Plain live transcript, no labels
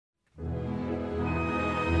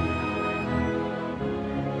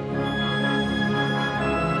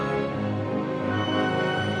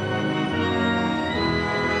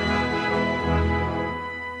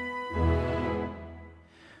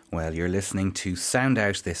well. You're listening to Sound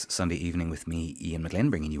Out this Sunday evening with me, Uilleann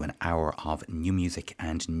McGlynn, bringing you an hour of new music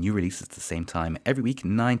and new releases at the same time every week,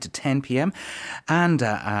 9 to 10 p.m. And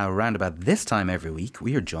around about this time every week,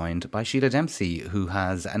 we are joined by Sheila Dempsey, who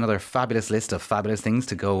has another fabulous list of fabulous things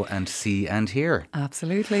to go and see and hear.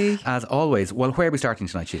 Absolutely. As always. Well, where are we starting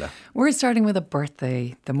tonight, Sheila? We're starting with a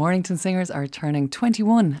birthday. The Mornington Singers are turning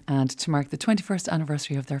 21, and to mark the 21st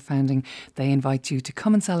anniversary of their founding, they invite you to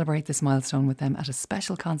come and celebrate this milestone with them at a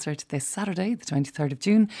special concert this Saturday, the 23rd of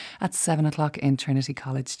June, at 7 o'clock in Trinity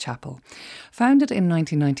College Chapel. Founded in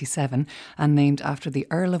 1997 and named after the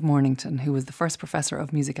Earl of Mornington, who was the first professor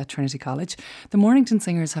of music at Trinity College, the Mornington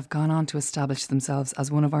Singers have gone on to establish themselves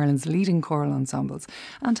as one of Ireland's leading choral ensembles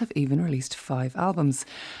and have even released 5 albums.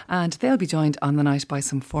 And they'll be joined on the night by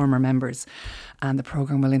some former members. And the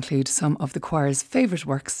programme will include some of the choir's favourite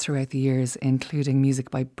works throughout the years, including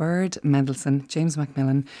music by Byrd, Mendelssohn, James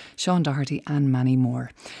Macmillan, Sean Doherty and many more.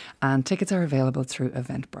 And tickets are available through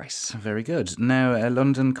Eventbrite. Very good. Now,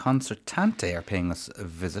 London Concertante are paying us a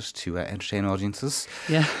visit to entertain audiences.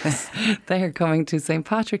 Yes, they are coming to St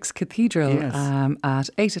Patrick's Cathedral at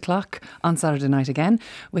 8 o'clock on Saturday night again,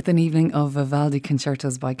 with an evening of Vivaldi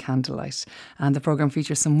concertos by candlelight. And the programme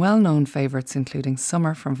features some well-known favourites, including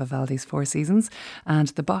Summer from Vivaldi's Four Seasons and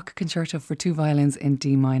the Bach Concerto for 2 violins in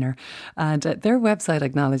D minor. And their website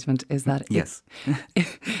acknowledgement is that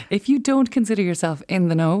if you don't consider yourself in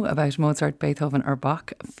the know about Mozart, Beethoven or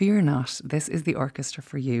Bach, fear not, this is the orchestra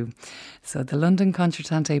for you. So the London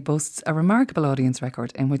Concertante boasts a remarkable audience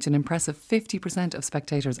record in which an impressive 50% of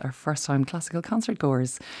spectators are first-time classical concert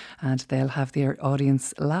goers, and they'll have their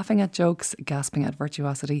audience laughing at jokes, gasping at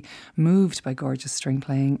virtuosity, moved by gorgeous string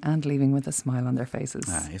playing and leaving with a smile on their faces.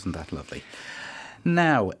 Isn't that lovely?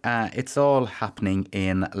 Now, it's all happening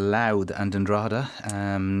in Louth and in Drogheda,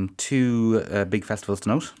 2 big festivals to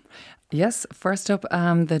note. Yes, first up,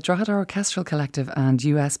 the Drogheda Orchestral Collective and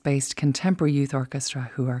US-based Contemporary Youth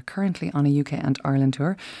Orchestra, who are currently on a UK and Ireland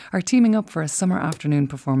tour, are teaming up for a summer afternoon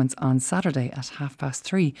performance on Saturday at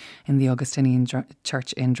 3:30 in the Augustinian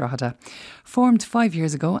Church in Drogheda. Formed 5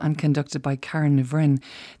 years ago and conducted by Karen Nuvrin,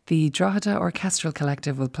 the Drogheda Orchestral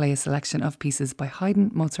Collective will play a selection of pieces by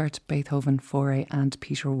Haydn, Mozart, Beethoven, Fauré and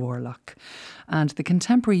Peter Warlock. And the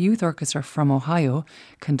Contemporary Youth Orchestra from Ohio,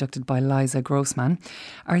 conducted by Liza Grossman,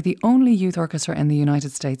 are the only youth orchestra in the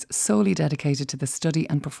United States solely dedicated to the study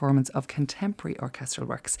and performance of contemporary orchestral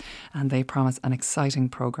works, and they promise an exciting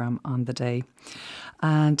programme on the day.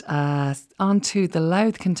 And on to the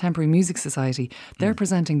Louth Contemporary Music Society. They're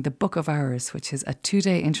presenting the Book of Hours, which is a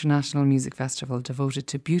 2-day international music festival devoted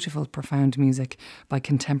to beautiful, profound music by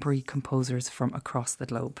contemporary composers from across the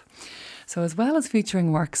globe. So as well as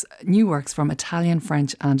featuring new works from Italian,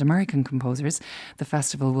 French and American composers, the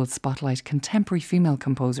festival will spotlight contemporary female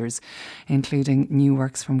composers, including new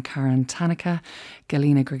works from Karen Tanica,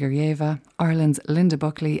 Galina Grigorieva, Ireland's Linda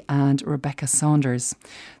Buckley and Rebecca Saunders.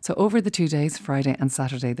 So over the 2 days, Friday and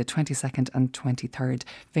Saturday, the 22nd and 23rd,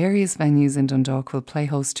 various venues in Dundalk will play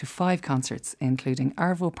host to 5 concerts, including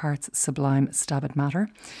Arvo Part's sublime Stab It Matter,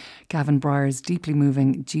 Gavin Bryar's deeply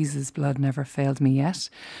moving Jesus Blood Never Failed Me Yet,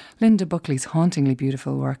 Linda Buckley's hauntingly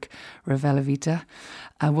beautiful work Revela Vita,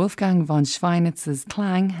 Wolfgang von Schweinitz's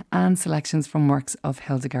Klang and selections from works of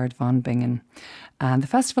Hildegard von Bingen. And the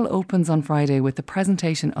festival opens on Friday with the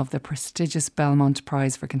presentation of the prestigious Belmont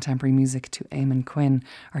Prize for Contemporary Music to Eamon Quinn,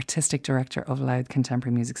 Artistic Director of Louth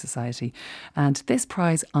Contemporary Music Society. And this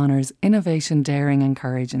prize honours innovation, daring and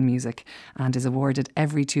courage in music and is awarded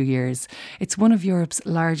every 2 years. It's one of Europe's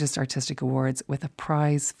largest artistic awards with a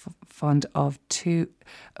prize fund of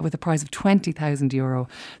with a prize of €20,000.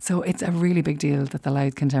 So it's a really big deal that the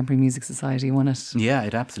Louth Contemporary Music Society won it. Yeah,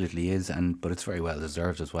 it absolutely is, but it's very well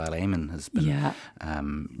deserved as well. Eamon has been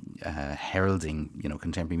heralding,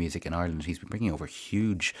 contemporary music in Ireland. He's been bringing over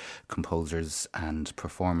huge composers and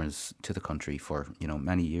performers to the country for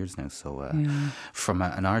many years now. So from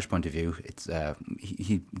an Irish point of view, it's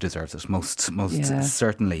he deserves it most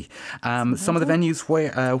certainly. Some of the venues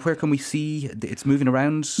where can we see it's moving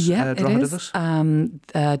around? Drogheda, it is.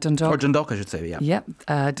 Dundalk. Or Dundalk, I should say,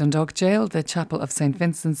 Dundalk Jail, the Chapel of St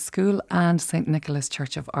Vincent's School and St Nicholas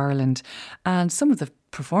Church of Ireland. And some of the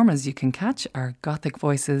performers you can catch are Gothic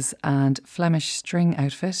Voices and Flemish String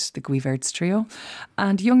Outfit, the Guiverts Trio,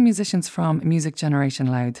 and young musicians from Music Generation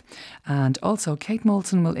Louth. And also Kate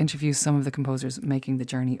Moulton will interview some of the composers making the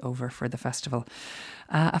journey over for the festival.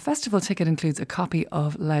 A festival ticket includes a copy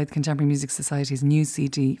of Louth Contemporary Music Society's new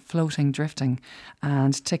CD, Floating Drifting,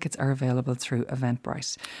 and tickets are available through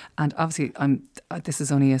Eventbrite. And obviously, this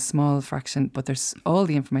is only a small fraction, but there's all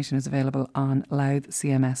the information is available on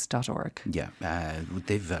louthcms.org. Yeah,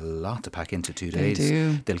 they've a lot to pack into 2 days. They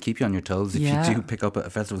do. They'll keep you on your toes if you do pick up a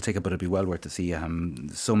festival ticket, but it'd be well worth to see.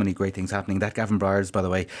 So many great things happening. That Gavin Briers, by the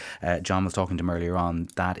way, John was talking to him earlier on,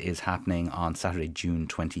 that is happening on Saturday, June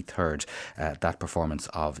 23rd. That performance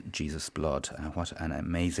of Jesus' Blood. What an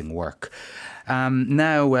amazing work.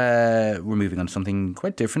 Now we're moving on to something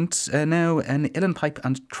quite different. Now an Uilleann Pipe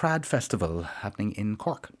and Trad Festival happening in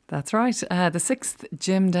Cork. That's right. The 6th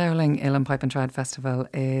Jim Dowling Uilleann Pipe and Trad Festival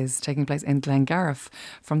is taking place in Glengariff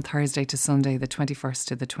from Thursday to Sunday, the 21st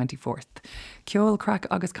to the 24th. Ceol Crack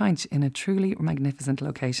Agus Caint in a truly magnificent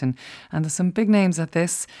location. And there's some big names at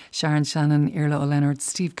this. Sharon Shannon, Irla O'Leonard,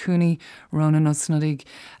 Steve Cooney, Ronan O'Snuddig,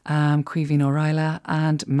 Caoimhín O'Reilly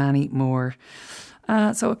and many more.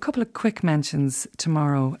 So a couple of quick mentions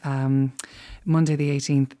tomorrow. Monday the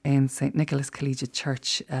 18th in St Nicholas Collegiate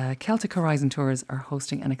Church. Celtic Horizon Tours are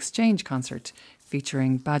hosting an exchange concert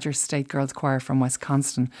featuring Badger State Girls Choir from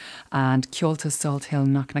Wisconsin and Ceolta Salt Hill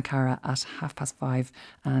Knocknacara at 5:30,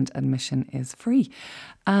 and admission is free.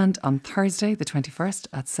 And on Thursday the 21st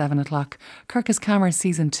at 7 o'clock, Kirkus Camera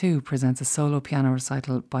Season 2 presents a solo piano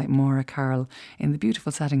recital by Maura Carroll in the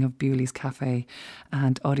beautiful setting of Bewley's Cafe,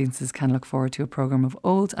 and audiences can look forward to a programme of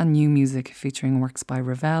old and new music featuring works by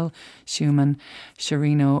Ravel, Schumann,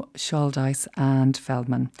 Sciarrino, Scholdice and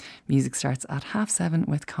Feldman. Music starts at 7:30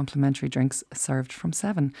 with complimentary drinks served from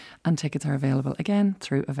 7, and tickets are available again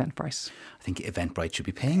through Eventbrite. I think Eventbrite should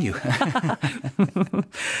be paying you.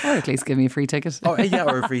 Or at least give me a free ticket. Or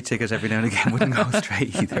a free ticket every now and again wouldn't go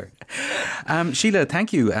astray either. Sheila,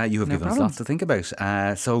 thank you. You have given us lots to think about.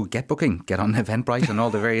 So get booking, get on Eventbrite and all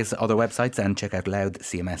the various other websites, and check out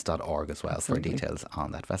louthcms.org as well. Absolutely. For details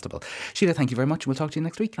on that festival. Sheila, thank you very much. We'll talk to you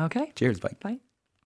next week. Okay. Cheers. Bye. Bye.